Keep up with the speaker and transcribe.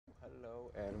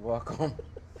and welcome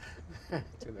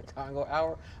to the Congo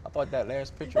Hour. I thought that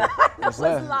last picture was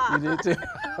live. You did too.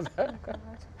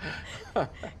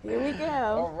 Here we go.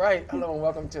 All right, hello and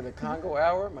welcome to the Congo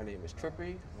Hour. My name is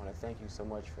Trippy. I want to thank you so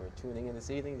much for tuning in this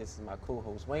evening. This is my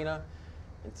co-host Wayna,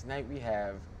 and tonight we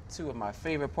have two of my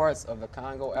favorite parts of the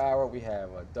Congo Hour. We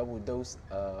have a double dose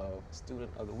of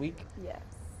Student of the Week. Yes.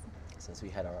 Since we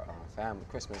had our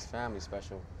Christmas family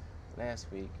special last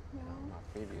week, my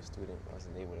previous student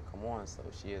wasn't able to come on, so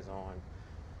she is on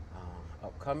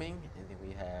upcoming. And then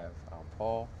we have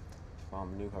Paul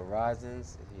from New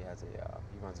Horizons. He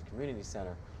runs a community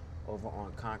center over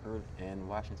on Concord and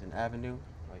Washington Avenue,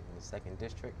 right in the 2nd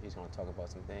District. He's going to talk about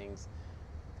some things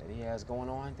that he has going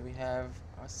on. Then we have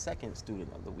our second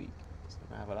student of the week. So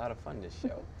we're going to have a lot of fun this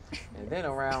show. And then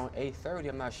around 8:30,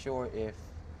 I'm not sure if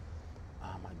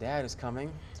my dad is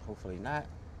coming. Hopefully not.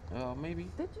 Maybe.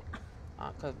 Did you?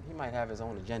 Because he might have his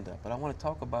own agenda. But I want to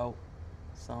talk about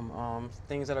some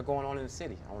things that are going on in the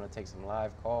city. I want to take some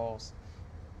live calls.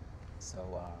 So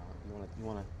you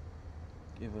want to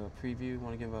give a preview?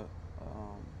 Want to give a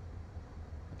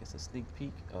a sneak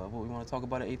peek of what we want to talk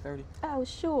about at 8:30? Oh,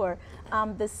 sure.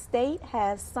 The state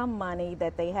has some money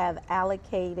that they have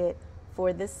allocated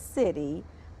for the city,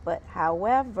 but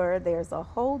however, there's a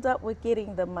holdup with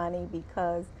getting the money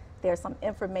because there's some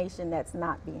information that's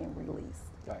not being released.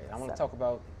 Right. I want to talk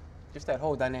about just that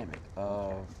whole dynamic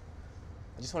of.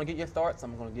 I just want to get your thoughts.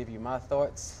 I'm going to give you my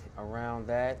thoughts around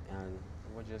that, and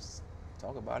we'll just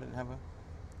talk about it and have a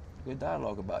good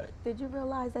dialogue about it. Did you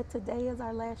realize that today is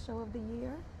our last show of the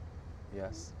year?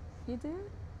 Yes. You did?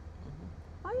 Mm-hmm.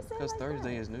 Why you saying Because like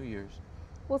Thursday that? is New Year's.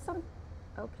 Well,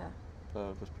 okay.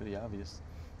 It was pretty obvious.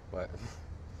 But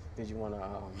did you want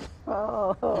to?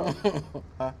 Oh.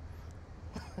 Huh?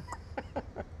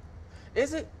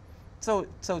 Is it? So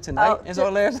tonight is our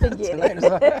last. Forget tonight is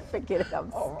it. Forget it.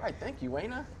 All right. Thank you,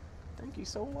 Wayna. Thank you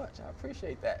so much. I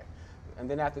appreciate that. And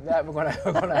then after that, we're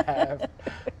gonna have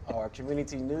our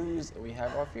community news, and we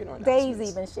have our funeral announcements.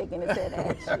 Dave's even shaking his head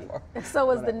at you.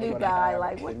 So is the new guy.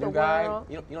 Like, what the world?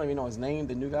 You don't even know his name,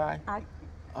 the new guy?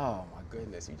 Oh, my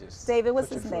goodness. You just. David, what's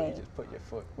his name? You just put your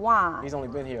foot. Ron. He's only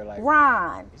been here like.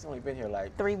 Ron. He's only been here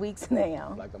like. 3 weeks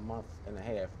now. Like a month and a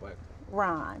half, but.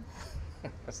 Ron.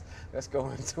 Let's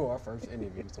go into our first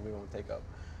interview, so we won't take up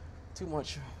too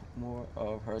much more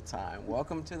of her time.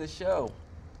 Welcome to the show.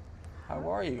 How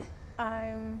are you?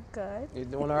 I'm good. You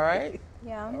doing all right?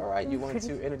 Yeah. All right. You want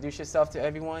to introduce yourself to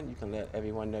everyone? You can let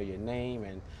everyone know your name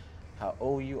and how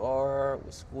old you are,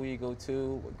 what school you go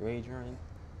to, what grade you're in.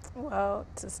 Well,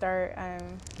 to start,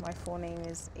 my full name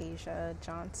is Asia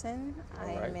Johnson.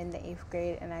 I'm in the 8th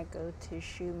grade, and I go to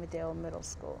Shoe Medill Middle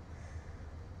School.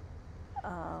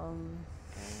 And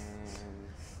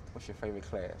what's your favorite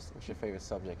class? What's your favorite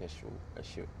subject at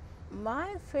Shoe?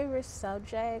 My favorite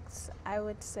subjects, I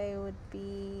would say, would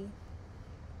be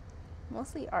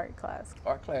mostly art class.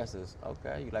 Art classes.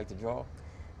 Okay. You like to draw?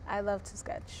 I love to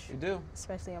sketch. You do?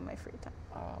 Especially on my free time.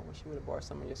 I wish you would have brought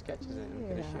some of your sketches and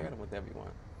could have shared them with everyone.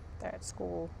 They're at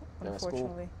school, They're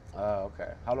unfortunately. At school? Oh,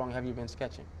 okay. How long have you been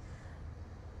sketching?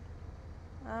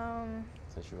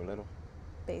 Since you were little?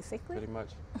 Basically. Pretty much.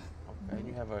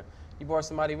 Okay. You brought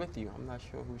somebody with you. I'm not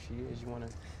sure who she is. You want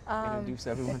to introduce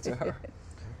everyone to her?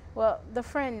 Well, the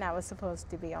friend that was supposed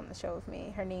to be on the show with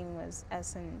me, her name was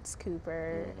Essence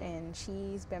Cooper, and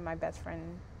she's been my best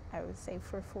friend, I would say,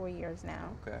 for 4 years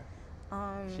now. Okay.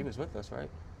 She was with us, right?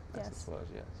 Yes. Essence was,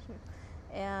 yes.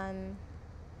 And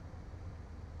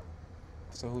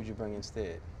so who'd you bring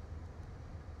instead?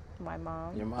 my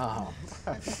mom. Your mom.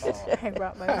 I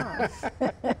brought my mom.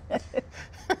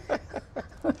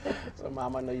 So,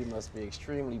 Mom, I know you must be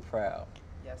extremely proud.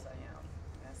 Yes, I am.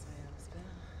 Yes, I am.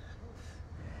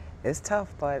 It's tough,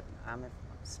 but I'm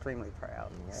extremely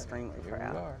proud. Right. Extremely Here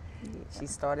proud. we are.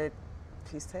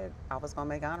 She said I was going to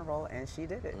make honor roll, and she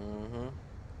did it. Mm-hmm.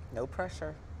 No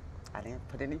pressure. I didn't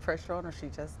put any pressure on her. She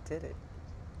just did it.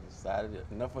 Decided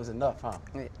enough was enough, huh?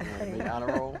 Yeah. You want to make honor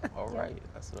roll? All right.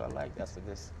 That's what I like. That's what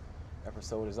this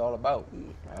episode is all about.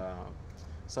 Yeah.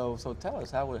 So tell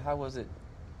us, how was it?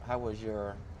 How was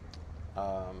your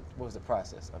what was the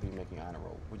process of you making honor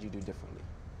roll? What would you do differently?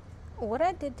 What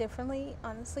I did differently,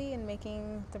 honestly, in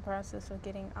making the process of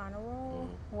getting honor roll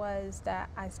was that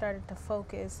I started to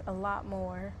focus a lot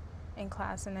more in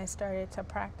class, and I started to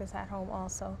practice at home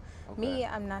also. Okay. Me,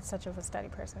 I'm not such of a study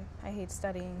person. I hate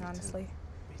studying, honestly.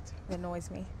 Me too. It annoys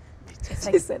me. It's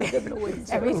like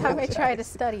every time I try to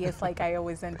study, it's like I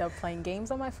always end up playing games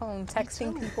on my phone,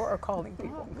 texting people, or calling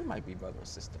people. We might be brother or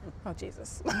sister. Oh,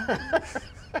 Jesus. No,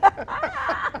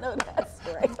 that's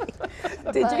right.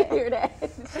 Did you hear that?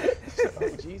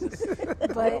 Oh, Jesus.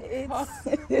 But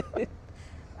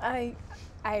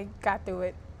I got through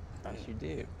it. Yes, you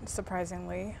did.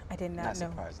 Surprisingly, I did not know.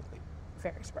 Surprisingly.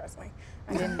 Very surprisingly,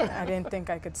 I didn't think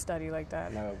I could study like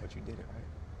that. No, but you did it,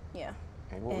 right? Yeah.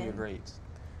 And what were your grades?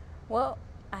 Well,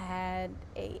 I had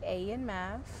a A in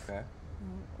math. Okay.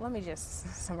 Let me just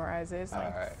summarize this.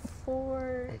 Like Alright.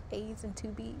 4 A's and 2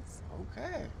 B's.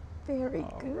 Okay. Very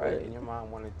All good. right. And your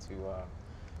mom wanted to,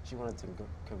 she wanted to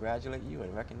congratulate you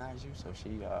and recognize you, so she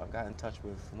got in touch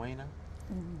with Wayna.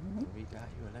 And we got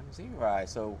you a limousine ride.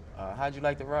 So, how'd you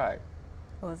like the ride?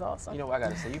 It was awesome. You know, I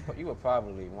gotta say, you were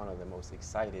probably one of the most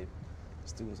excited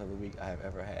students of the week I have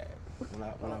ever had.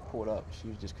 When I pulled up,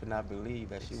 she just could not believe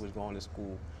that she was going to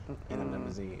school in a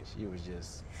limousine. She was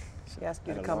just. She asked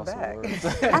you at to a come loss of back. words.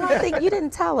 I don't think you didn't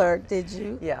tell her, did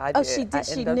you? Yeah, I Oh, did. she did. I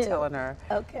She ended knew. up telling her.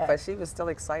 Okay. But she was still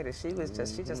excited. She was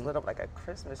just, she just lit up like a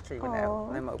Christmas tree when that Aw.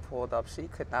 limo pulled up. She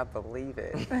could not believe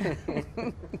it.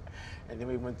 And then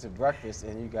we went to breakfast,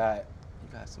 and you got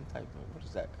some type of, what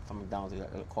is that, from McDonald's,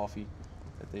 a coffee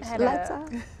that they I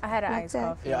serve. had an iced Latte.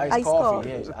 coffee. Yeah, iced Iced coffee.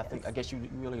 coffee. Yeah, I guess you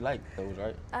really like those,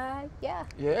 right? Yeah.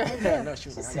 Yeah. No, she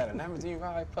was like, I got a limousine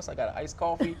ride, plus I got an iced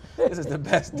coffee. This is the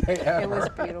best day ever. It was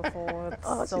beautiful. It's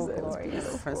Oh, she so said it was glorious.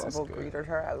 The principal good. greeted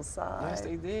her outside. Yes,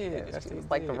 they did. Yeah, Yes, she they was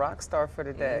like the did. rock star for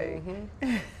the day.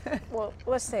 Well,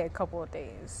 let's say a couple of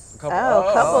days. Couple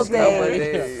couple days.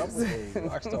 Yeah, a couple of days.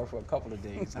 Rockstar for a couple of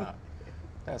days, huh?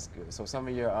 That's good. So some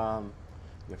of your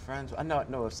friends, I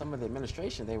know some of the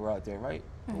administration, they were out there, right?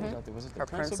 Who was out there? Was it the Her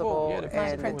principal? Yeah, the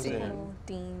principal principal was there. Principal,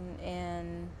 dean,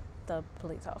 and the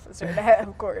police officer that,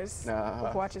 of course,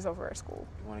 Uh-huh. watches over our school.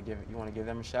 You want to give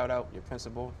them a shout out? Your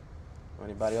principal, or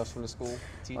anybody else from the school?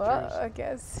 Teachers. Well, I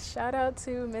guess shout out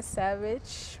to Miss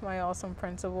Savage, my awesome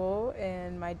principal,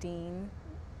 and my dean.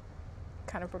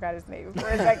 Kind of forgot his name for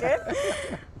a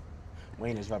second.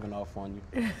 Wayne is rubbing off on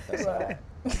you. That's all right.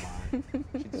 Don't mind.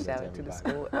 She does that Shout out to the everybody.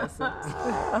 school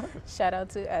essence. Shout out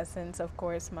to Essence, of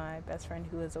course, my best friend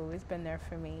who has always been there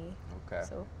for me. Okay.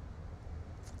 So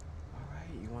All right.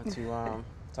 You want to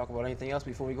talk about anything else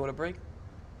before we go to break?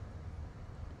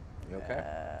 You okay?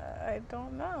 I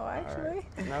don't know, All right. actually.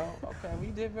 No? Okay. Well,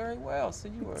 you did very well. So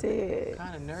you were did.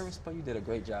 kind of nervous, but you did a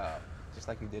great job, just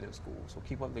like you did at school. So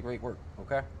keep up the great work,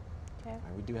 okay? Okay. All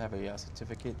right, we do have a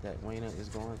certificate that Wayna is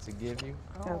going to give you.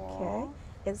 Okay.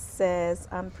 It says,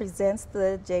 presents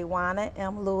the Jawana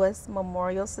M. Lewis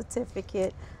Memorial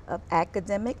Certificate of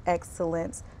Academic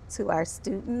Excellence to our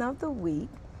Student of the Week,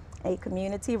 a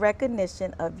community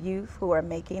recognition of youth who are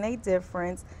making a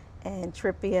difference, and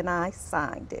Trippy and I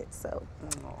signed it. So,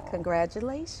 You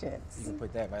congratulations. can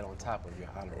put that right on top of your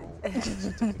honor roll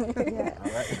certificate. Yeah.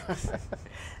 All right.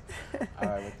 All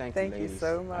right. Well, thank you, Thank you ladies.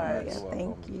 so All right, much. you're Thank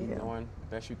welcome. Keep you. doing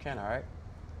the best you can. All right.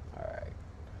 All right.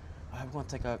 All right. We're going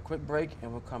to take a quick break,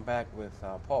 and we'll come back with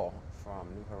Paul from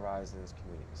New Horizons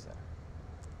Community Center.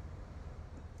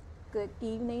 Good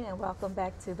evening and welcome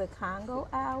back to the Congo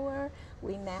Hour.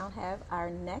 We now have our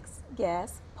next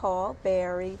guest, Paul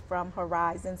Berry from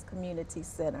Horizons Community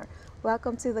Center.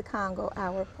 Welcome to the Congo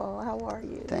Hour, Paul. How are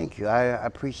you? Thank you. I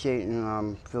appreciate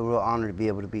and feel real honored to be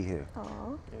able to be here.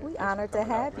 Oh, Yeah, we thanks for honored to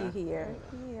coming out, have you man. here.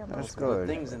 Yeah, That's most Some good good.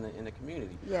 things in the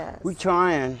community. yes. We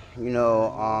trying,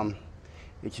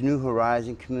 it's New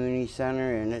Horizon Community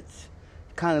Center, and it's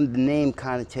kind of, the name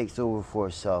kind of takes over for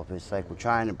itself. It's like we're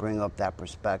trying to bring up that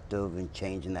perspective and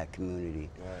changing that community.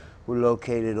 Right. We're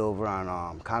located over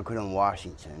on Concord and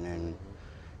Washington, and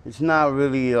it's not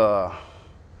really, it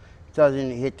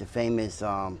doesn't hit the famous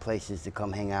places to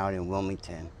come hang out in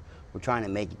Wilmington. We're trying to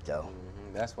make it though.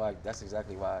 That's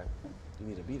exactly why you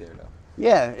need to be there, though.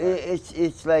 Yeah,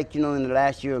 it's like, in the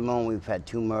last year alone, we've had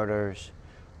 2 murders,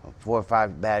 4 or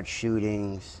 5 bad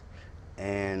shootings,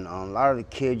 and a lot of the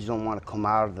kids don't want to come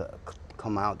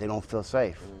out. They don't feel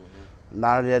safe. A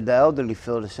lot of the elderly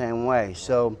feel the same way.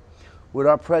 So, with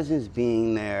our presence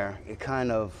being there, it's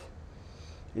kind of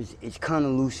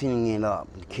loosening it up.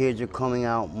 The kids are coming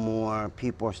out more.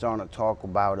 People are starting to talk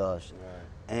about us,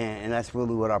 Right. and that's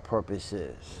really what our purpose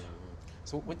is.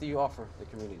 So what do you offer the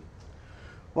community?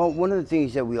 Well, one of the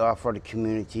things that we offer the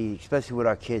community, especially with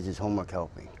our kids, is homework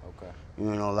helping. Okay.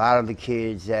 A lot of the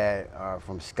kids that are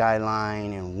from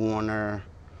Skyline and Warner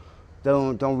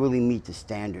don't really meet the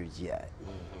standards yet.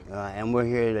 And we're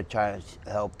here to try to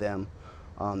help them.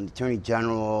 The Attorney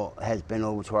General has been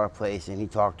over to our place, and he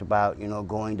talked about,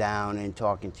 going down and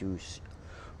talking to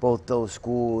both those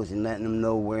schools and letting them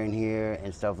know we're in here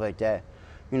and stuff like that.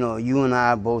 You and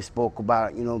I both spoke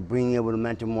about, being able to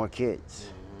mentor more kids,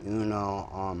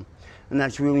 and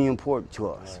that's really important to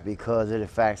us because of the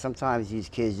fact sometimes these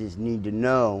kids just need to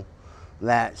know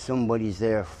that somebody's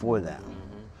there for them.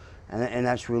 And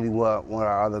that's really what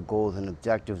our other goals and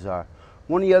objectives are.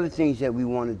 One of the other things that we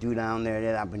want to do down there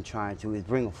that I've been trying to is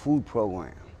bring a food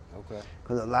program. Okay.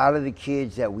 Because a lot of the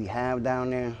kids that we have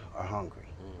down there are hungry.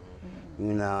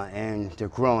 You know, and they're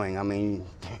growing. I mean,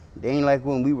 they ain't like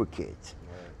when we were kids.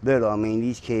 Little, I mean,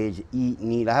 these kids eat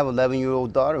and eat. I have an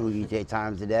 11-year-old daughter who eats 8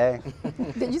 times a day.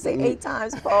 Did you say 8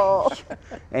 times, Paul?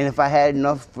 And if I had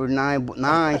enough for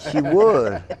nine, she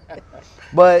would.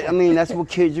 But, I mean, that's what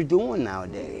kids are doing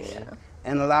nowadays. Yeah.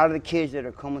 And a lot of the kids that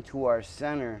are coming to our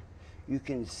center, you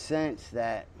can sense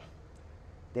that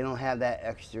they don't have that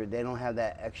extra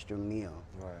meal.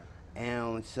 Right.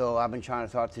 And so I've been trying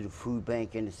to talk to the food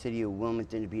bank in the city of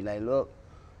Wilmington to be like, look,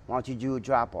 why don't you do a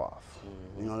drop-off?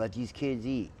 You know, let these kids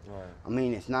eat. Right. I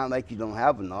mean, it's not like you don't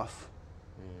have enough.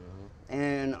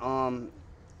 And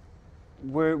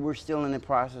we're still in the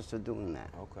process of doing that.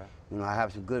 Okay. You know, I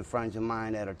have some good friends of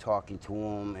mine that are talking to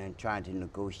them and trying to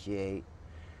negotiate.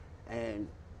 And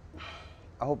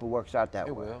I hope it works out that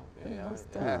It way. will. Yeah,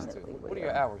 Most it has to. definitely What are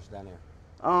your hours down there?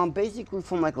 Basically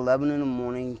from like 11 in the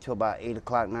morning till about 8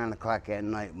 o'clock, 9 o'clock at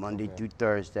night, Monday through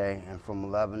Thursday, and from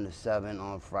 11 to 7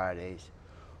 on Fridays.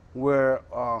 We're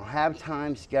have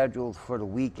time scheduled for the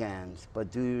weekends,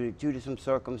 but due to some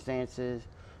circumstances,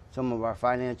 some of our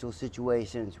financial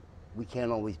situations, we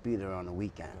can't always be there on the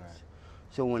weekends. Right.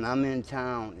 So when I'm in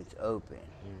town, it's open.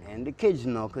 And the kids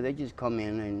know, because they just come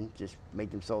in and just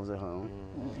make themselves at home.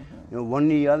 You know, one of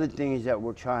the other things that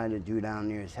we're trying to do down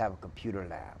there is have a computer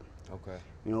lab. Okay.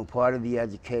 You know, part of the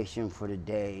education for the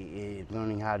day is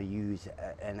learning how to use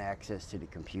and access to the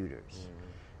computers.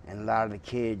 And a lot of the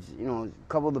kids, you know, a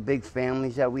couple of the big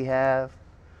families that we have,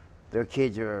 their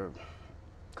kids are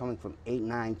coming from 8,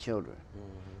 9 children.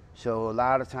 So a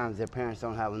lot of times their parents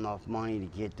don't have enough money to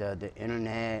get the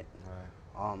internet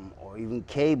or even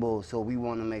cable, so we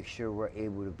want to make sure we're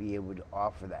able to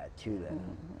offer that to them.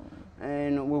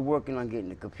 And we're working on getting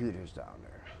the computers down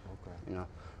there. Okay. You know,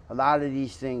 a lot of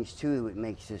these things too, what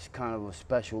makes this kind of a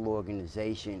special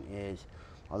organization is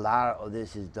a lot of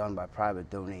this is done by private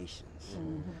donations.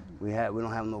 We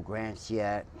don't have no grants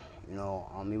yet. You know,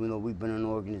 even though we've been an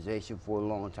organization for a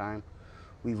long time,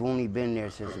 we've only been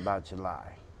there since about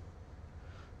July.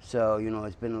 So, you know,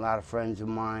 it's been a lot of friends of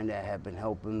mine that have been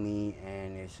helping me,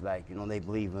 and it's like, you know, they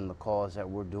believe in the cause that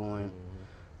we're doing,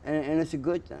 and it's a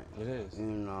good thing. It is. You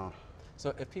know.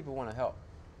 So if people want to help,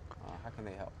 how can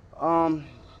they help?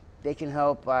 They can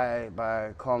help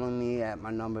by calling me at my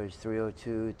number is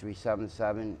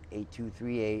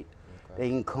 302-377-8238. They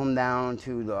can come down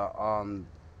to the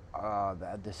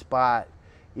spot.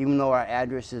 Even though our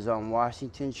address is on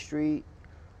Washington Street,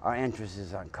 our entrance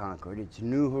is on Concord. It's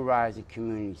New Horizon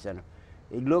Community Center.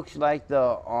 It looks like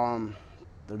the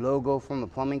logo from the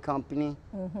plumbing company.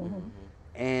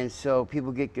 And so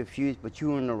people get confused, but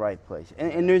you're in the right place.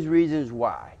 And there's reasons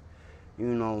why. You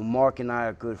know, Mark and I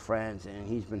are good friends, and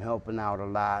he's been helping out a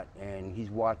lot, and he's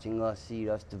watching us, see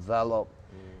us develop,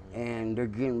 and they're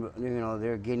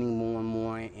getting more and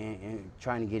more and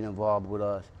trying to get involved with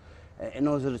us. And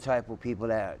those are the type of people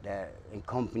that and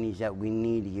companies that we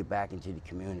need to get back into the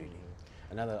community.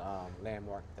 Another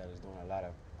landmark that is doing a lot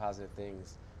of positive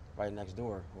things right next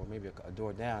door, or maybe a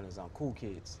door down, is Cool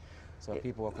Kids. So if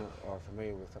people are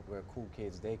familiar with where Cool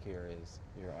Kids Daycare is,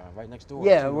 you're right next door.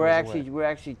 Yeah, we're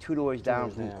actually 2 doors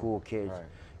down from Cool Kids. Right.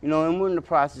 You know, and we're in the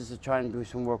process of trying to do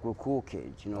some work with Cool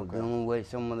Kids. You know, dealing with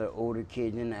some of the older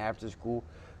kids in the after school,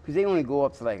 because they only go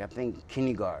up to, like, I think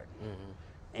kindergarten,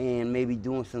 and maybe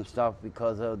doing some stuff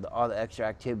because of all the extra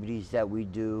activities that we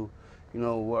do. You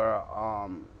know, where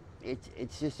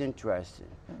it's just interesting.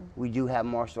 We do have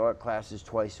martial art classes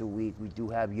twice a week. We do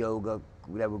have yoga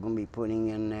that we're going to be putting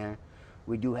in there.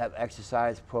 We do have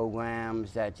exercise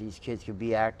programs that these kids can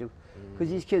be active, because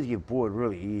these kids get bored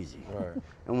really easy. Right.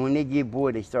 And when they get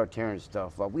bored, they start tearing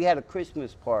stuff up. We had a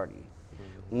Christmas party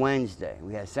Wednesday.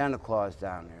 We had Santa Claus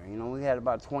down there. You know, we had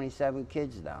about 27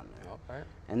 kids down there. Okay.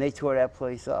 And they tore that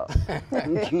place up.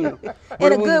 You know,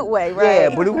 In a good way, right?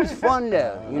 Yeah, but it was fun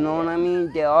though. You know what I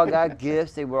mean? They all got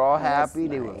gifts. They were all happy.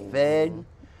 They were fed.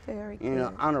 Very good. You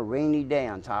know, on a rainy day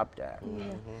on top of that.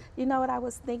 Yeah. You know what I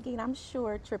was thinking? I'm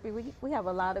sure, Trippy, we have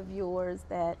a lot of viewers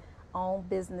that own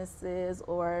businesses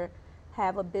or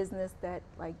have a business that,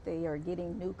 like, they are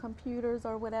getting new computers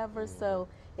or whatever. So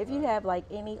if you have, like,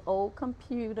 any old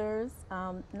computers,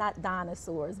 not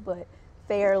dinosaurs, but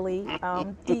fairly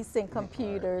decent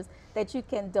computers that you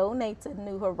can donate to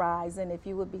New Horizon, if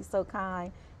you would be so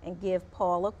kind, and give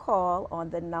Paul a call on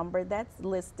the number that's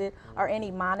listed, or any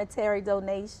monetary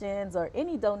donations or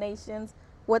any donations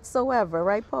whatsoever,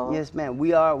 right, Paul? Yes, ma'am.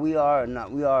 We are a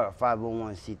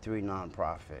 501c3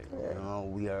 nonprofit. You know,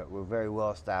 we're very well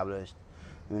established.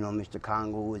 You know, Mr.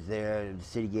 Congo was there. The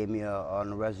city gave me a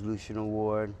resolution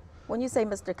award. When you say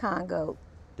Mr. Congo,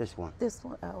 This one. this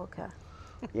one, oh, okay.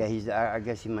 Yeah, I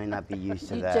guess he might not be used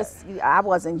to You that. just, I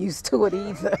wasn't used to it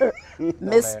either. Don't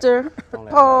Mr. laugh at Paul.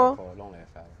 it, Paul. Don't laugh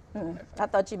at it. Don't laugh at I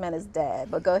thought you meant his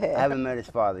dad, but go ahead. I haven't met his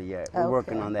father yet. We're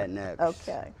working Okay. on that next.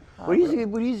 Okay. But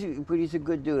he's a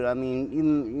good dude. I mean,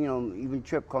 even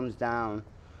Trip comes down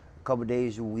a couple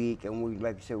days a week, and we,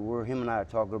 like I said, him and I are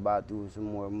talking about doing some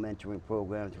more mentoring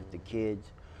programs with the kids,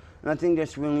 and I think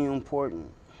that's really important.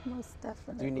 Most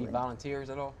definitely. Do you need volunteers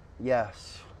at all?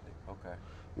 Yes. Okay.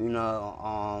 You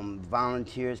know,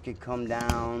 volunteers can come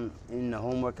down in the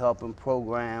homework helping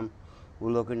program.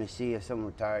 We're looking to see if some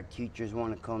retired teachers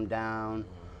want to come down.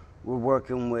 We're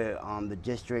working with the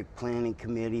district planning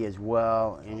committee as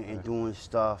well and doing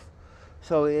stuff.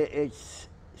 So it's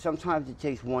sometimes it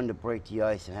takes one to break the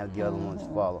ice and have the other ones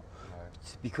follow.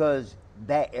 It's because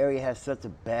that area has such a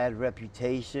bad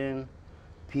reputation.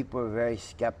 People are very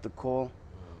skeptical.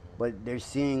 But they're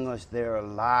seeing us there a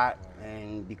lot,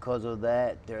 and because of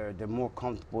that, they're more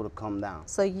comfortable to come down.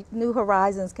 So New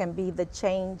Horizons can be the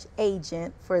change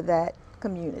agent for that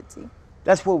community.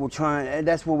 That's what we're trying.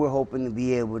 That's what we're hoping to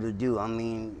be able to do. I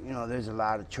mean, you know, there's a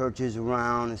lot of churches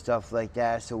around and stuff like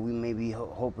that, so we may be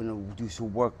hoping to do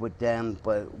some work with them.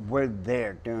 But we're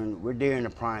there in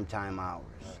the prime time hours.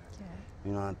 Okay.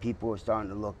 You know, and people are starting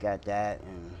to look at that,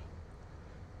 and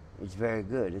it's very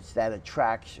good. It's that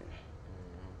attraction.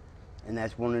 And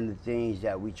that's one of the things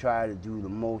that we try to do the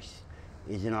most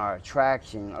is in our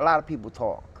attraction. A lot of people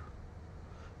talk,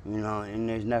 you know, and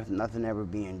there's nothing ever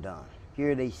being done.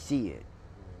 Here they see it,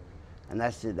 and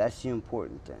that's the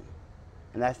important thing.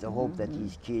 And that's the hope that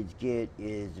these kids get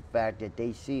is the fact that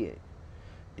they see it.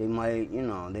 They might, you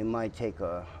know, they might take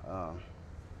a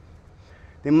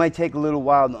little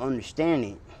while to understand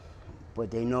it,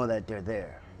 but they know that they're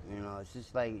there. You know, it's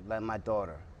just like my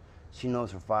daughter. She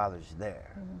knows her father's there.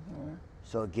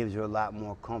 So it gives her a lot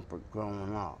more comfort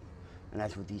growing up. And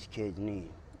that's what these kids need.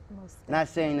 Most Not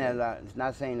saying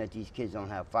that these kids don't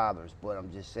have fathers, but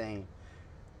I'm just saying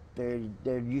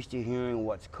they're used to hearing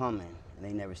what's coming and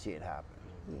they never see it happen.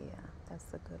 Yeah, that's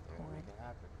a good Yeah, point. make it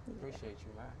happen. Appreciate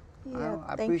you, man. Yeah,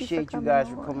 I thank appreciate you for guys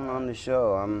coming for on. coming on the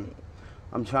show.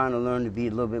 I'm trying to learn to be a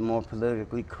little bit more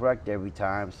politically correct every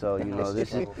time. So you know,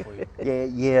 this is Struggle for you.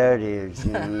 yeah, it is.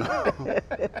 You know?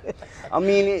 I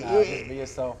mean, Nah, just be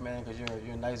yourself, man, because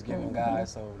you're a nice giving guy,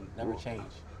 so never change.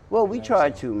 well, You we know,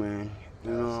 try so, to, man. You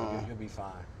so know, you'll be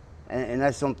fine. and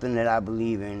that's something that I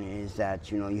believe in is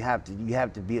that you know you have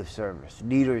to be of service.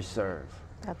 Leaders serve.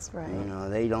 That's right. You know,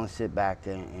 they don't sit back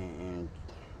and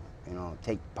you know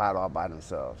take the pot all by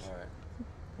themselves. All right.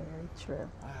 Very true.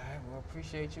 All right. Well,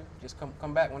 appreciate you. Just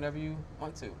come back whenever you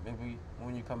want to. Maybe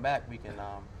when you come back, we can.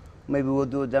 Maybe we'll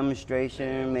do a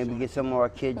demonstration. Yeah, Maybe sure. get some of our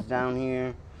kids down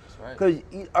here. That's right.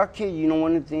 Because our kids, you know,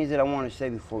 one of the things that I want to say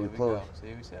before Here we we close. go.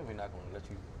 See, we said we're not going to let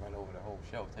you run over the whole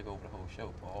show. Take over the whole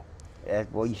show, Paul.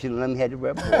 Well, you shouldn't let me have the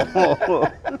Red Bull.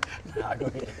 Nah, go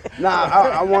ahead. Nah,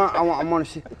 I want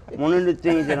to say one of the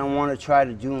things that I want to try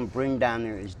to do and bring down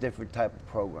there is different type of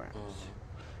programs.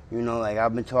 You know, like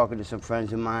I've been talking to some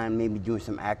friends of mine, maybe doing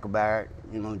some acrobat,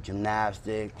 you know,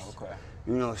 gymnastics, Okay.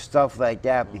 you know, stuff like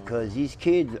that, because these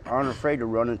kids aren't afraid to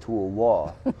run into a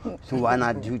wall. So why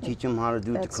not teach them how to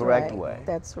do it the That's correct right. way?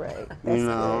 That's right. You That's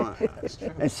know, good. That's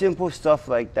true. and simple stuff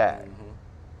like that.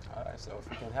 All right. So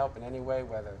if you can help in any way,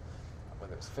 whether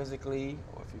it's physically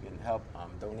or if you can help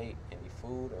donate any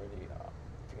food or any,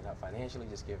 if you can help financially,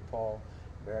 just give Paul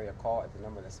Barry a call at the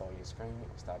number that's on your screen. Or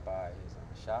stop by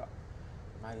his shop.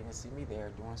 You might even see me there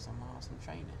doing some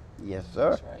training. Yes,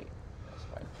 sir. That's right. That's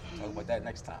right. Talk about that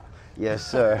next time. Yes,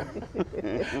 sir. We're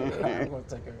going to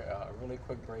take a really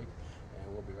quick break,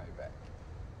 and we'll be right back.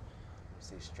 We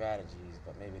see strategies,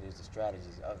 but maybe there's the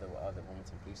strategies of the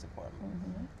Wilmington Police Department,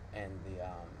 and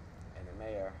the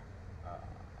mayor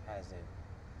hasn't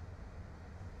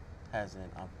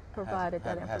Provided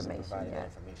that hasn't information provided that yet.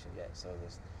 information yet. So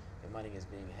the money is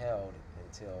being held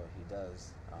until he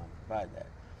does provide that.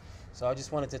 So I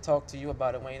just wanted to talk to you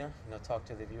about it, Wayner. You know, talk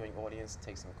to the viewing audience,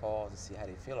 take some calls, and see how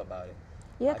they feel about it.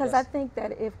 Yeah, because I guess- think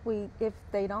that if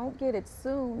they don't get it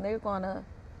soon, they're gonna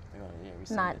They're gonna,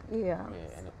 rescind not. it. Yeah.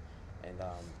 And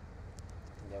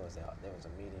there was a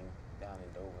meeting down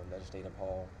in Dover Legislative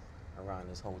Hall around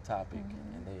this whole topic,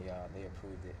 and they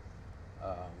approved it.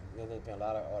 There's been a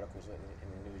lot of articles written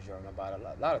in the news journal about it,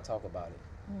 a lot of talk about it.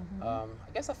 I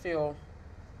guess I feel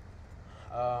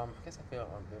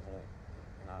ambivalent,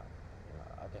 and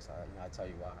I'll tell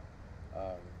you why.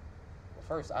 Well,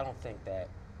 first, I don't think that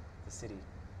the city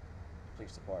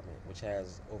police department, which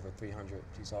has over 300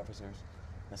 police officers,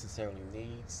 necessarily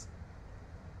needs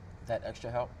that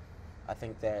extra help. I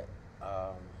think that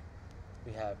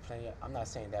we have plenty. I'm not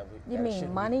saying that we. You that it mean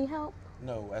shouldn't money help?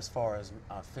 No, as far as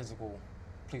physical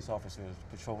police officers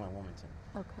patrolling Wilmington.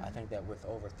 Okay. I think that with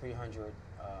over 300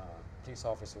 police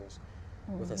officers,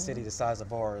 with a city the size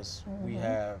of ours, we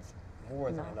have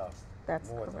more than enough. That's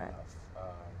more than correct. enough.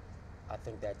 I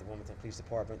think that the Wilmington Police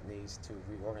Department needs to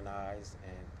reorganize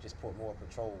and just put more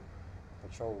patrol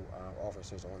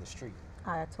officers on the street.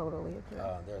 I totally agree.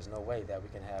 There's no way that we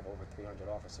can have over 300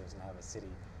 officers and have a city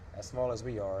as small as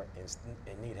we are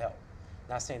and need help.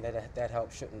 Not saying that that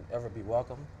help shouldn't ever be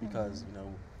welcome, because you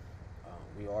know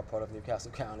we are part of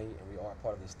Newcastle County and we are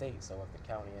part of the state. So if the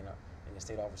county and the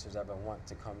state officers ever want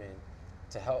to come in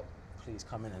to help, please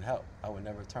come in and help. I would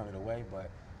never turn it away. But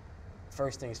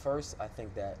first things first, I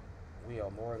think that we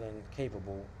are more than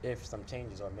capable if some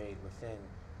changes are made within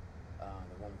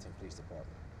the Wilmington Police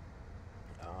Department.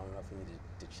 I don't know if we need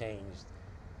to change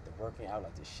the working out,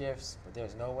 like the shifts, but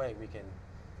there's no way we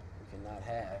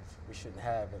shouldn't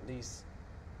have at least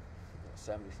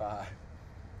 75,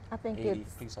 I think 80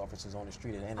 it's police officers on the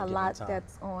street at any a given lot time.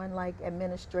 that's on like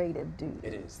administrative duties.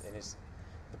 It is, and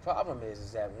the problem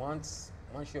is that once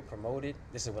you're promoted,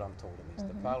 this is what I'm told at least.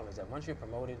 The problem is that once you're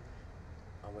promoted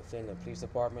within the police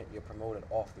department, you're promoted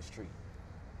off the street.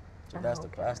 So that's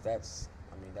okay.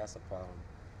 that's a problem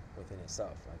within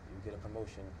itself. Like, you get a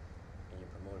promotion and you're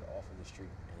promoted off of the street,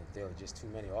 and there are just too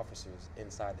many officers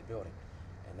inside the building,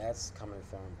 and that's coming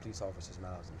from police officers'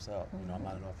 mouths themselves. You know, I'm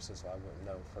not an officer, so I wouldn't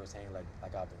know firsthand like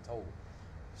I've been told.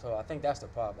 So I think that's the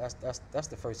problem. That's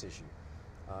the first issue.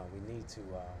 We need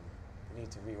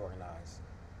to reorganize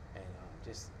and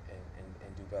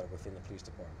and do better within the police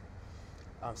department.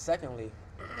 Secondly,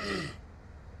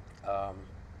 I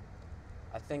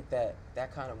think that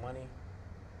kind of money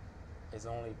is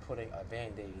only putting a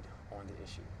Band-Aid on the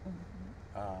issue.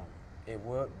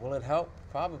 Will it help?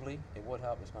 Probably. It would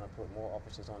help. It's going to put more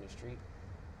officers on the street.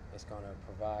 It's going to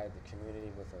provide the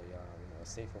community with a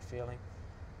safer feeling.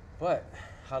 But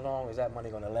how long is that money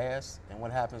going to last, and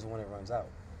what happens when it runs out?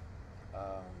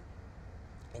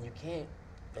 And you can't,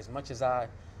 as much as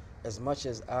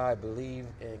I believe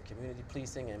in community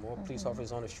policing and more police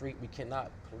officers on the street, we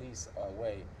cannot police our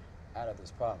way out of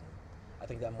this problem. I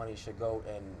think that money should go,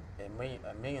 and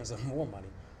millions of more money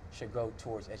should go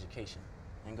towards education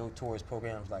and go towards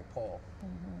programs like Paul,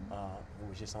 who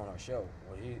was just on our show,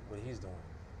 what he's doing.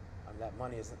 That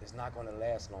money is not going to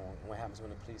last long. And what happens when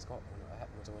the police when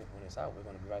it's out? We're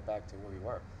going to be right back to where we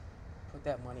were. Put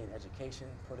that money in education.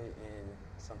 Put it in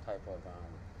some type of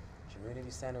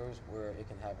community centers where it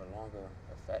can have a longer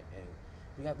effect. And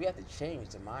we have to change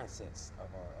the mindsets of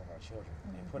our children.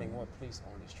 And putting more police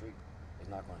on the street is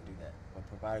not going to do that. But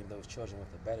providing those children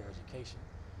with a better education,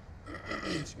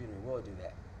 excuse me, will do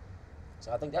that.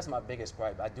 So I think that's my biggest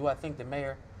gripe. I think the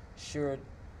mayor should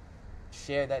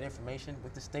share that information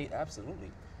with the state. Absolutely.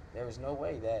 There is no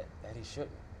way that he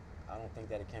shouldn't. I don't think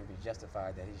that it can be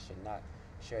justified that he should not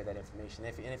share that information.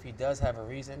 If he does have a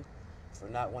reason for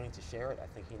not wanting to share it, I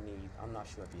think I'm not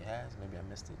sure if he has, maybe I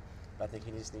missed it, but I think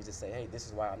he just needs to say, hey, this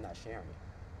is why I'm not sharing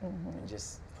it. And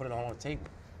just put it on the table,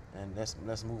 and let's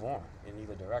move on in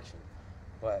either direction.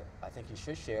 But I think he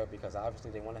should share it because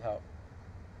obviously they want to help.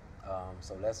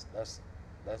 So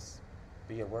let's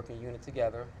be a working unit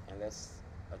together, and let's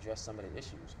address some of the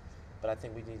issues. But I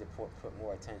think we need to put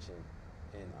more attention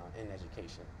in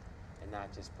education, and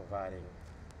not just providing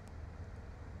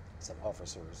some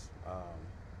officers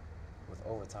with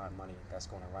overtime money that's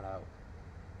going to run out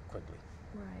quickly.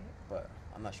 Right. But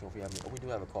I'm not sure if we have any. Oh, we do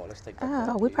have a call. Let's take that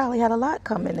call, We please. probably had a lot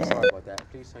coming in. Sorry about that.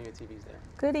 Please turn your TVs down.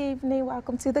 Good evening.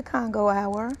 Welcome to the Congo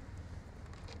Hour.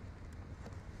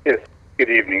 Yes, good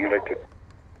evening. I'd like to.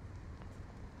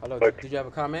 Hello, But- did you have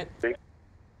a comment? Please.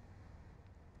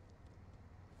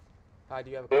 Hi, do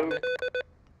you have a comment?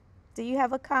 Do you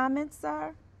have a comment,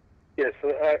 sir? Yes,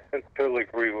 I totally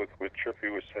agree with what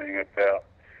Trippy was saying about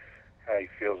how he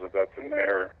feels about the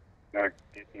mayor not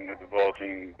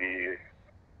divulging the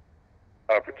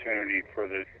opportunity for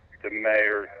the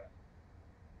mayor.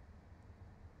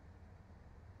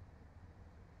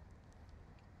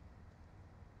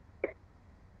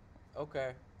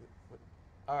 Okay.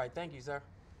 All right, thank you, sir.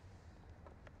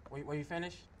 Were you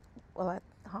finished? Well, I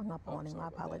hung up on him. sorry I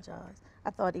about that. apologize. I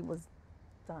thought he was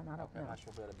done. I don't Okay, know. I'm not sure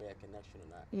if we had a bad connection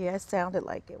or not. Yeah, it sounded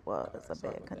like it was All right, a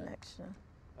sorry bad about that. connection.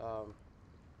 I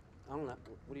don't know.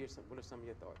 What are some of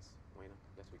your thoughts, Wayne?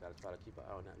 I guess we got to try to keep an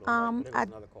eye on that little light. But there was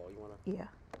another call. You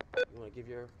wanna give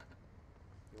your?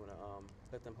 You wanna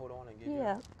let them hold on and give your?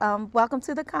 Yeah. Welcome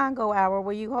to the Congo Hour.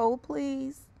 Will you hold,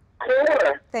 please?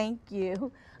 Sure. Thank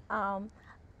you.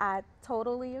 I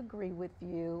totally agree with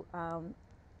you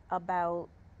about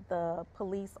the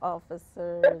police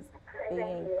officers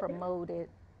being promoted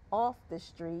off the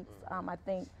streets. I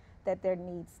think that there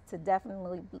needs to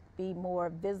definitely be more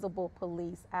visible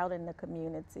police out in the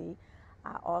community.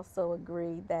 I also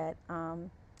agree that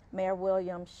Mayor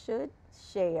Williams should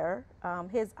share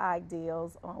his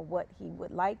ideals on what he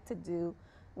would like to do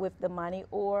with the money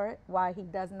or why he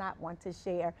does not want to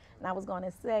share. And I was going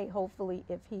to say, hopefully,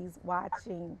 if he's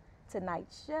watching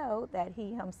tonight's show, that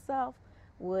he himself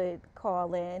would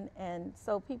call in, and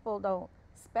so people don't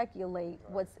speculate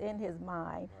what's in his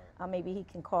mind. Maybe he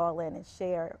can call in and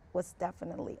share what's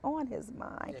definitely on his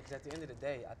mind. Yeah, because at the end of the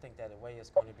day, I think that the way it's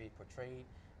going to be portrayed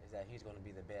is that he's going to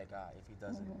be the bad guy if he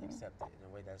doesn't accept it. And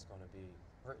the way that's going to be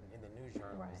written in the news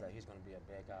journal is that he's going to be a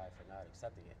bad guy for not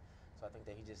accepting it. So I think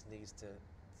that he just needs to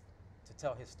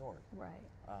tell his story. Right.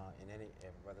 And any,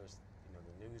 whether it's the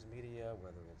news media,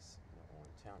 whether it's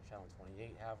on Channel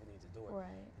 28, however he needs to do it,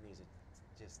 Right. he needs to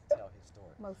just tell his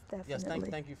story. Most definitely. Yes,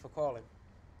 thank you for calling.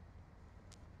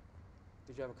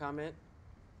 Did you have a comment?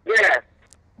 Yes,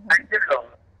 I do.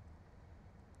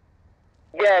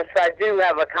 Yes, I do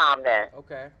have a comment.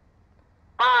 Okay.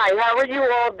 Hi, how are you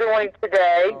all doing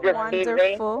today? All This right. evening?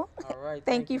 Wonderful. All right.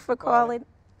 Thank you for calling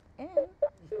in.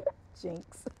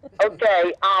 Jinx.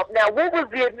 Okay. Now, what was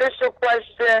the initial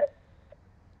question?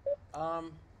 I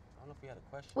don't know if we had a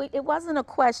question. It wasn't a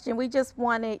question. We just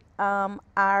wanted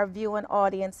our viewing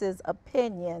audience's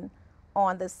opinion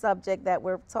on the subject that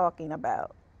we're talking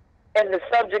about. And the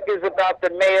subject is about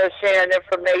the mayor sharing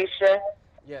information.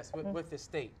 Yes, with the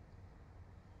state.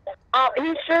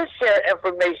 He should share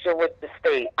information with the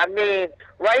state. I mean,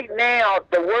 right now,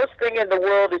 the worst thing in the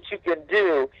world that you can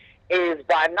do is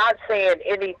by not saying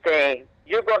anything,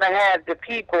 you're going to have the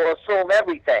people assume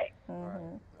everything.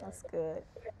 That's good.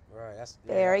 Right. That's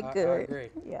Very I good. agree.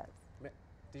 Yes.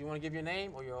 Do you want to give your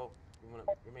name or you want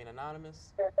to remain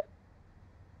anonymous?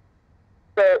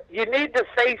 So you need to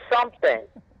say something.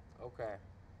 Okay.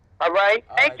 All right?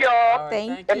 Thank y'all. All right,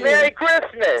 Thank And you. Merry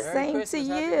Christmas. Merry Same Christmas,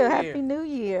 to Happy you. New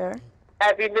Year.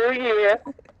 Happy New Year. Happy New Year.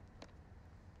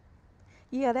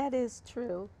 Yeah, that is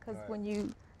true. Because Right. when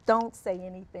you don't say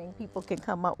anything, people can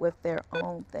come up with their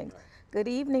own things. Good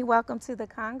evening. Welcome to the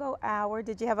Congo Hour.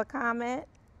 Did you have a comment?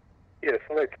 Yes,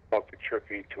 I'd like to talk to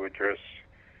Trippy to address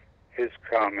his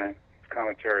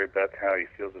commentary about how he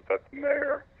feels about the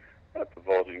mayor, about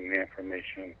divulging the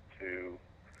information to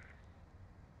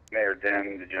Mayor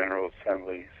Den, the General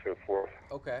Assembly, so forth.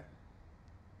 Okay.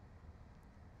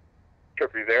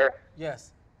 Trippy, there?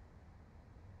 Yes.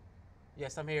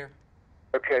 Yes, I'm here.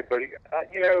 Okay, buddy.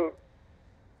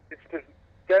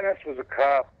 Dennis was a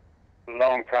cop a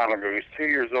long time ago. He's 2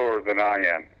 years older than I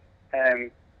am.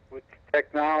 And with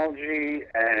technology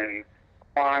and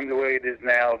crime the way it is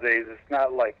nowadays, it's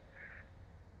not like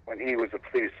when he was a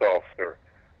police officer.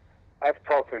 I've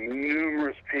talked to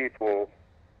numerous people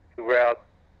throughout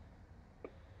the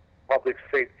public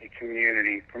safety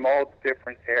community from all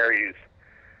different areas,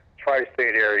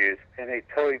 tri-state areas, and they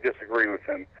totally disagree with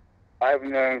him. I've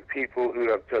known people who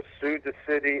have just sued the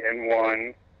city and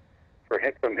won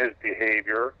from his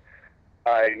behavior.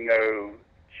 I know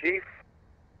Chief,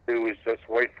 who was just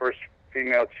white first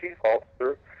female chief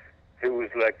officer, who was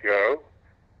let go.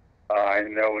 I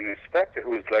know an inspector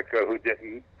who was let go who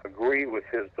didn't agree with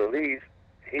his beliefs.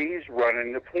 He's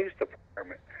running the police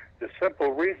department. The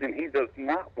simple reason he does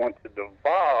not want to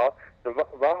divulge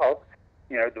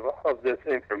this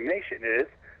information is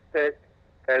that,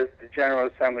 as the General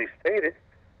Assembly stated,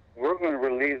 we're going to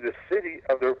relieve the city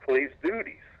of their police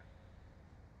duties.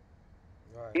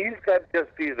 Right. He's got to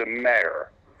just be the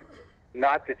mayor,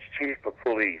 not the chief of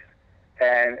police.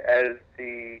 And as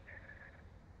the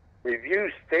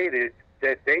review stated,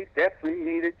 that they definitely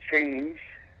need a change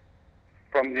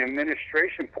from the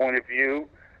administration point of view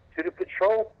to the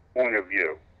patrol point of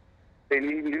view. They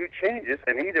need new changes,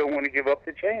 and he don't want to give up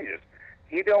the changes.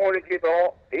 He doesn't want to give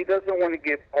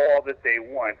all that they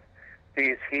want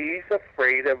because he's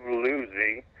afraid of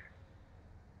losing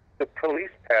the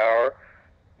police power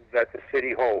that the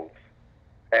city holds.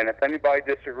 And if anybody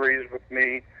disagrees with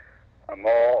me, I'll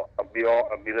be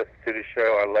listening to the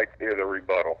show. I'd like to hear the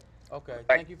rebuttal. Okay. Thank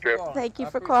Thank you for you. calling. Thank you I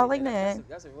for appreciate calling that. in.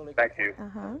 That's a really good Thank point.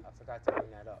 you. I forgot to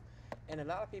bring that up. And a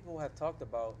lot of people have talked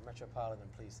about metropolitan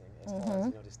policing as far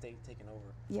as the state taking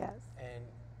over. Yes. And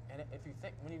if you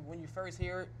think when you first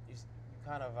hear it, you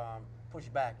kind of push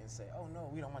back and say, "Oh no,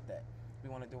 we don't want that. We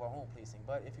want to do our own policing."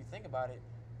 But if you think about it,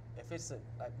 if it's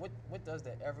what does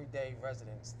the everyday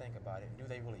residents think about it? And do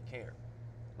they really care?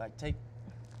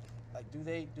 Do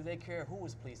they care who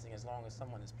is policing as long as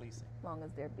someone is policing? As long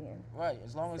as they're being Right.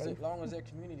 As long safe. as their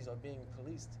communities are being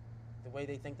policed the way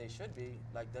they think they should be,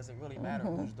 does it really matter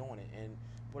who's doing it? And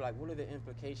what are the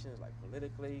implications, like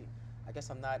politically? I guess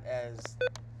I'm not as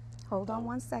Hold on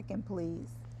one second, please.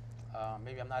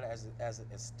 maybe I'm not as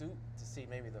astute to see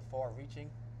maybe the far-reaching.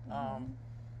 That's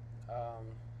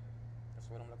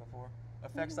what I'm looking for.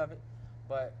 Effects of it,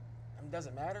 but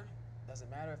doesn't matter. Doesn't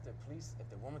matter if the police, if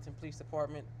the Wilmington Police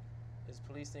Department is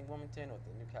policing Wilmington, or if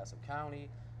the Newcastle County,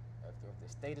 if the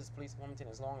state is policing Wilmington,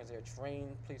 as long as they're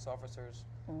trained police officers,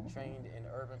 trained in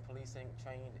urban policing,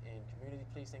 trained in community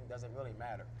policing, doesn't really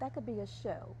matter. That could be a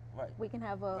show. Right. We can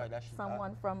have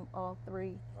someone from all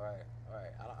three. Right.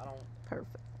 Right. I don't.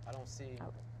 Perfect. I don't see.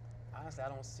 Honestly, I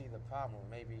don't see the problem.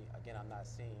 Maybe again, I'm not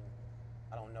seeing.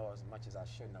 I don't know as much as I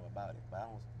should know about it, but I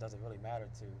don't. Doesn't really matter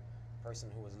to a person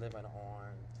who is living on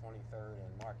 23rd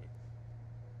and Market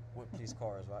with police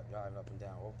cars driving up and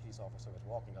down, or police officers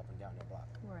walking up and down their block.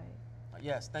 Right.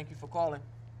 Yes. Thank you for calling.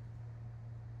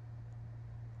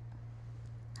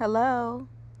 Hello.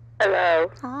 Hello.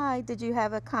 Hi. Did you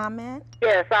have a comment?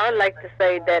 Yes, I would like to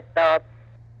say that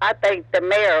I think the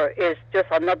mayor is just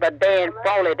another Dan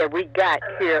Foley that we got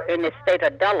here in the state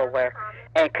of Delaware.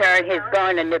 And carrying his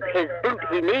gun and his boot,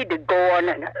 he need to go on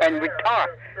and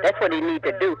retire. That's what he need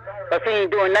to do. Because he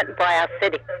ain't doing nothing for our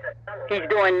city. He's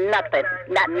doing nothing,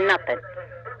 not nothing.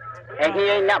 And he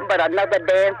ain't nothing but another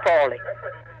Dan Foley.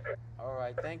 All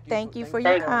right, thank you. Thank you for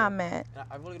your comment.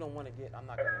 I really don't want to get. I'm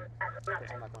not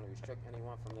going to restrict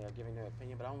anyone from their giving their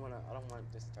opinion, but I don't want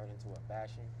this to turn into a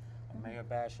bashing, a mayor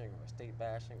bashing, or a state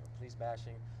bashing, or police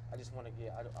bashing. I just want to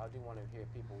get. I do want to hear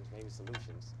people's maybe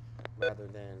solutions rather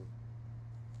than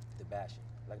the bashing.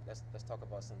 Like let's talk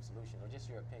about some solutions, or just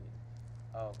your opinion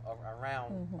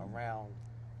around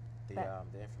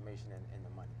the information and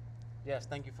the money. Yes,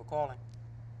 thank you for calling.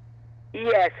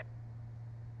 Yes.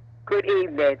 Good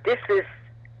evening. This is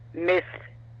Miss.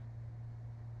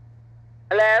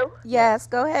 Hello? Yes,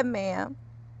 go ahead, ma'am.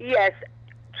 Yes.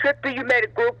 Trippy, you made a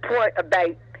good point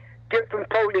about different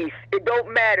police. It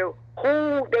don't matter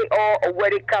who they are or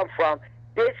where they come from.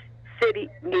 This city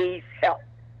needs help.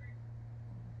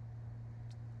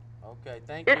 Okay,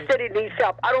 thank you. This city needs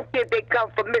help. I don't care if they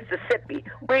come from Mississippi.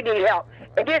 We need help.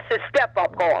 And this is Step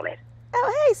Up calling.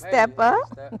 Oh, hey, Step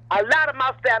Up. A lot of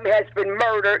my family has been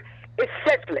murdered. It's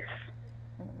senseless.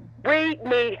 We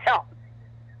need help.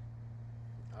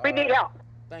 We need help.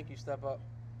 Thank you, Step Up.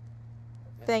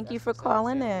 Thank you for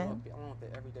calling in. I don't know if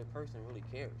the everyday person really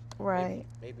cares. Right.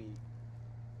 Maybe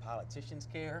politicians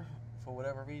care for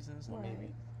whatever reasons, or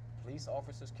maybe police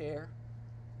officers care,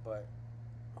 but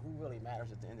who really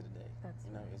matters at the end of the day?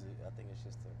 Is it? I think it's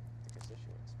just the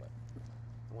constituents. But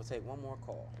I'm gonna take one more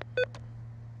call.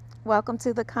 Welcome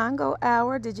to the Congo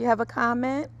Hour. Did you have a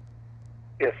comment?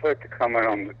 Yes, I'd like to comment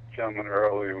on the gentleman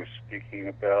earlier who was speaking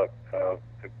about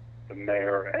the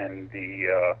mayor and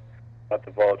not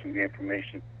divulging the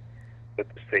information that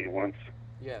the state wants.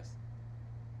 Yes.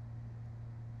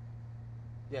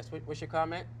 Yes. What's your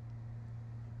comment?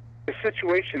 The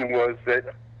situation was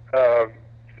that the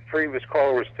previous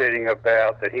caller was stating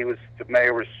about that the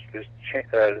mayor was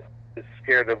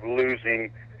scared of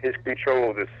losing his control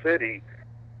of the city.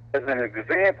 As an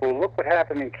example, look what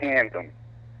happened in Camden.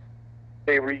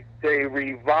 They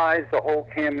revised the whole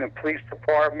Camden Police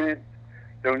Department.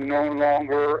 They're no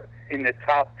longer in the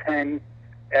top 10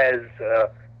 as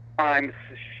crimes,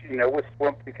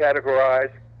 what's be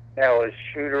categorized now as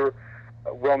shooter,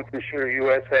 Wilmington Shooter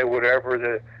USA, whatever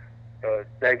the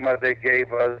stigma they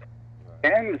gave us.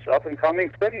 Camden's up and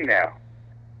coming city now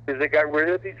because they got rid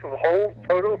of the whole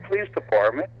total police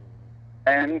department,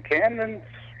 and Camden's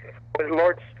the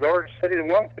largest city in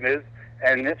Wilmington is,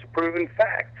 and it's a proven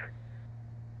fact.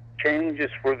 Change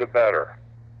is for the better.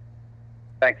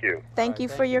 Thank you. Thank you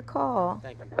for your call.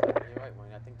 Thank you. You're right,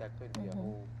 Wayne. I think that could be a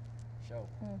whole show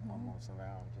almost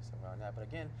around that. But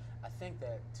again, I think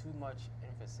that too much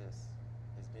emphasis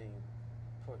is being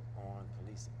put on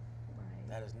policing. Right.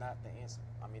 That is not the answer.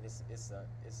 I mean, it's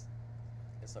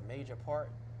a major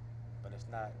part, but it's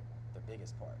not the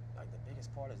biggest part. Like the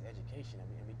biggest part is education,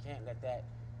 and we can't let that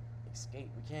escape.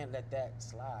 We can't let that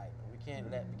slide. We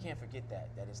can't forget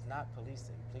that it's not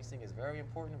policing. Policing is very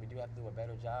important. We do have to do a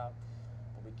better job,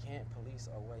 but we can't police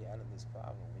our way out of this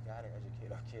problem. We got to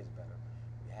educate our kids better.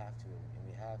 We have to, and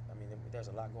we have. I mean, there's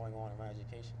a lot going on around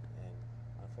education, and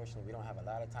unfortunately, we don't have a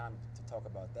lot of time to talk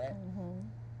about that.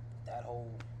 That whole,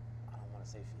 I don't want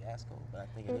to say fiasco, but I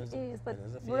think it is a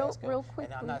fiasco. Real quickly.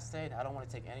 And I'm not saying, I don't want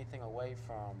to take anything away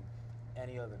from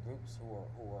any of the groups who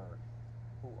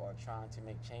are trying to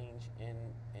make change in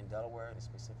Delaware, and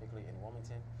specifically in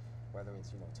Wilmington, whether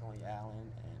it's Tony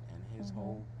Allen and his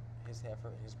his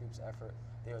effort, his group's effort.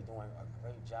 They are doing a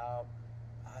great job.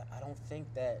 I don't think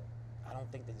that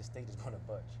the state is going to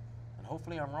budge, and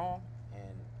hopefully I'm wrong.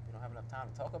 and we don't have enough time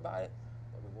to talk about it,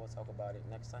 but we will talk about it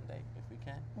next Sunday if we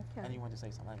can. Okay. And you want to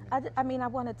say something? I mean, I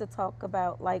wanted to talk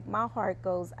about, like, my heart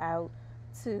goes out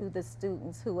to the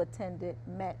students who attended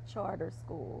Met Charter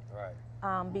School.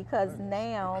 Right. Because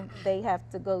now they have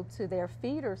to go to their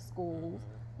feeder schools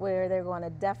where they're going to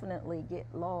definitely get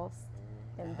lost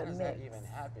in the How does mix. that even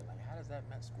happen? Like, how does that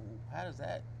Met school? How does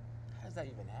that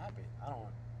even happen?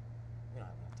 We don't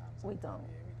have enough time. To We talk about don't.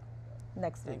 it. Yeah, we don't. But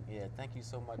Next week. thank you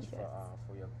so much Yes.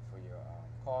 for your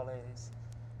call-ins.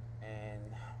 And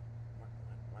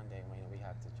Monday, we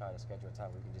have to try to schedule a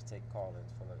time we can just take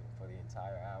call-ins for the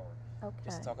entire hour. Okay.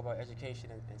 Just to talk about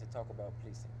education and to talk about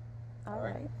policing. All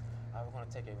right. We're going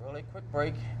to take a really quick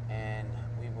break, and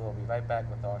we will be right back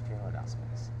with our funeral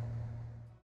announcements.